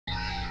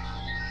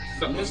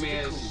Set my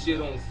man shit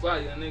on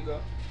fire, nigga.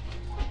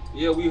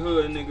 Yeah, we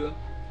hood, nigga.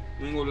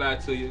 We ain't gonna lie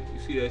to you. You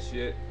see that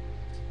shit?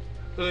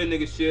 Hood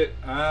nigga shit.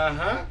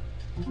 Uh-huh.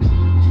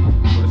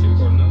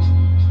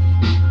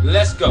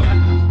 Let's go.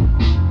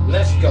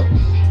 Let's go.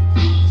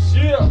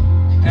 Shit.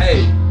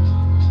 Hey,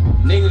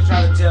 nigga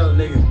try to tell a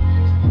nigga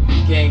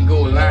you can't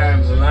go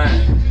line for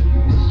line.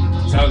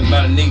 Talking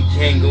about a nigga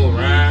can't go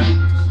around.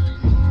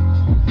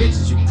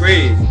 Bitches, you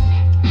crazy.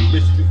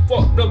 Bitches, you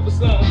fucked up or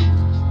something.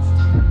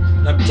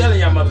 I'm telling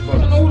y'all motherfuckers.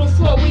 I don't know who the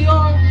fuck we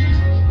are.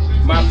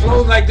 My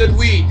flow's like good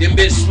weed, them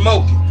bitch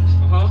smoking.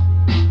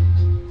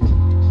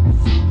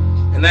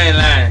 And I ain't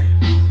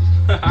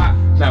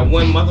lying. Not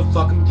one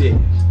motherfucking bit.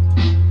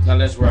 Now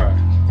let's ride.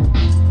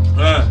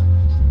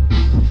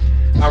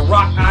 I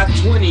rock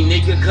I-20,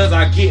 nigga, cause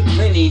I get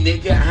plenty,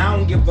 nigga. I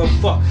don't give a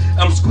fuck.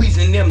 I'm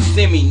squeezing them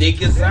semi,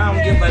 niggas. I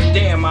don't give a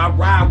damn. I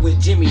ride with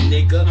Jimmy,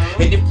 nigga.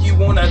 And if you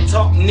wanna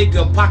talk,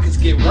 nigga, pockets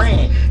get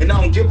ran. And I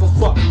don't give a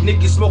fuck.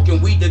 Niggas smoking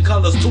weed the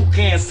colors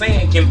toucan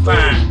sand can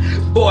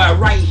find. Boy,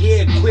 right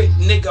here, quick,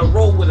 nigga,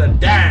 roll with a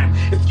dime.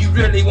 If you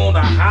really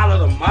wanna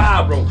holler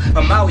tomorrow,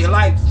 I'm out here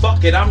like,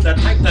 fuck it. I'm the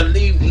type to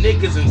leave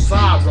niggas in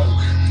sorrow.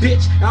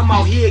 Bitch, I'm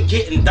out here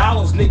getting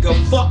dollars, nigga.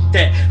 Fuck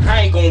that.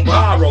 I ain't gon'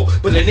 borrow.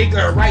 But a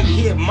nigga right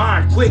here,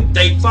 mine quick,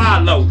 they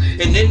follow.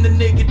 And then the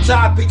nigga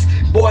topics,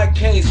 boy, I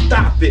can't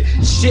stop it.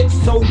 Shit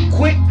so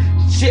quick,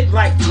 shit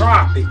like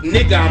tropic.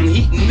 Nigga, I'm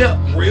heating up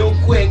real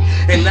quick.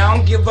 And I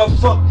don't give a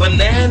fuck.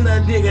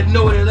 Banana, nigga,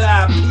 know that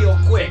I peel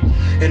quick.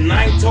 And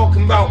I ain't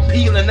talking about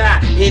peeling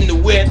out in the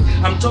wet.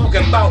 I'm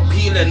talking about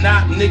peeling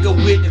out, nigga,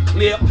 with the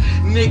clip.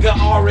 Nigga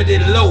already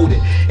loaded.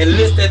 And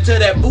listen to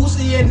that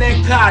boosie in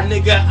that car,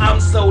 nigga,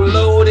 I'm so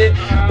loaded.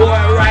 Boy,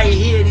 right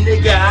here,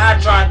 nigga, I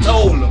try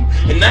told him.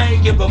 And I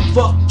ain't give a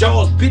fuck,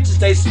 Jaws bitches,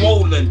 they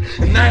swollen.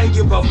 And I ain't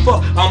give a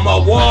fuck, I'm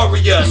a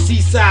warrior,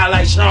 seaside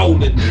like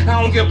Shaolin.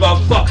 I don't give a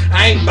fuck,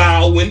 I ain't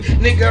bowing.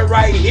 Nigga,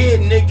 right here,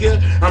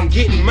 nigga, I'm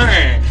getting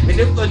mine. And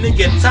if a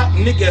nigga talk,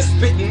 nigga,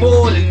 spitting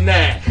more than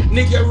that.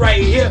 Nigga,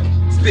 right here,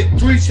 spit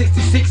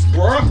 366,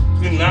 bruh.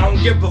 And I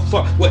don't give a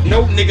fuck what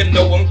no nigga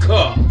know I'm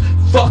cut.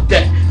 Fuck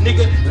that,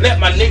 nigga, let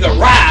my nigga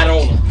ride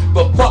on him.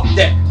 But fuck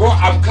that, bro,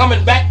 I'm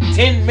coming back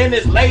 10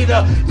 minutes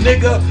later,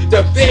 nigga,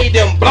 to fade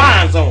them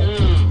blinds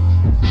on.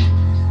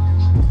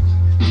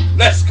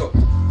 Let's go.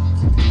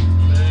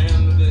 Man,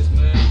 handle this,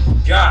 man.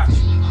 Gotcha.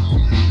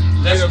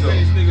 Let's go.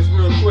 Finish niggas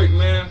real quick,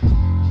 man.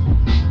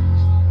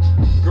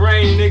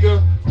 Grain,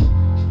 nigga.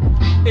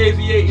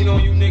 Aviating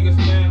on you niggas,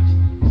 man.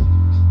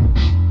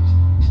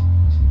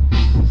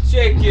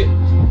 Check it.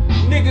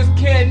 Niggas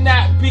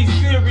cannot be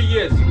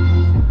serious.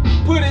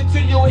 Put it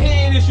to your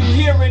head as you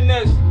hearing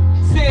us.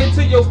 Say it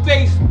to your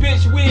face,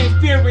 bitch, we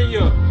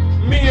inferior.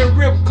 Me and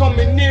Rip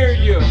coming near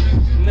you.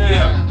 Nah,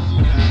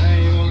 I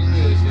ain't wanna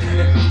do this shit,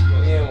 man.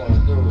 You ain't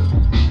wanna do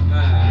it. Nah,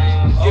 I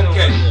ain't gonna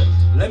get Okay,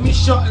 let me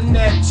shorten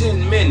that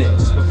 10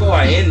 minutes before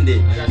I end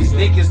it. These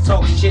niggas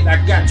talk shit, I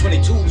got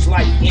 22s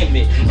like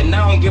Emmett. And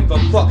I don't give a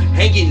fuck,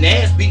 hanging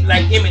ass beat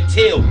like Emmett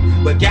Till.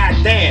 But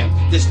goddamn,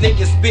 this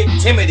nigga spit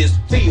timid as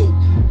Phil.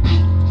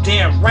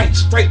 Damn right,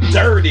 straight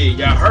dirty,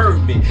 you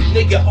heard me.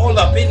 Nigga, all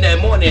up in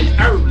that morning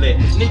early.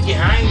 Nigga,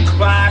 I ain't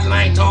quiet,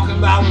 I ain't talking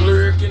about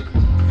lurking.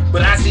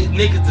 But I see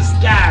niggas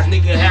disguise,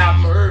 nigga, how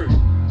I'm hurt.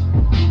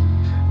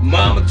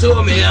 Mama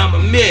told me I'm a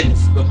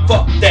menace, but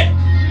fuck that.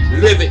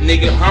 Live it,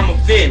 nigga, I'ma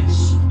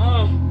finish.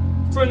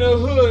 From the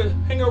hood,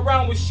 hang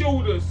around with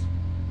shooters.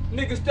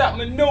 Nigga, stop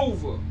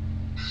maneuver.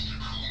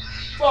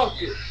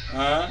 Fuck it.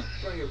 Huh?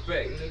 Bring it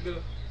back,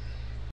 nigga.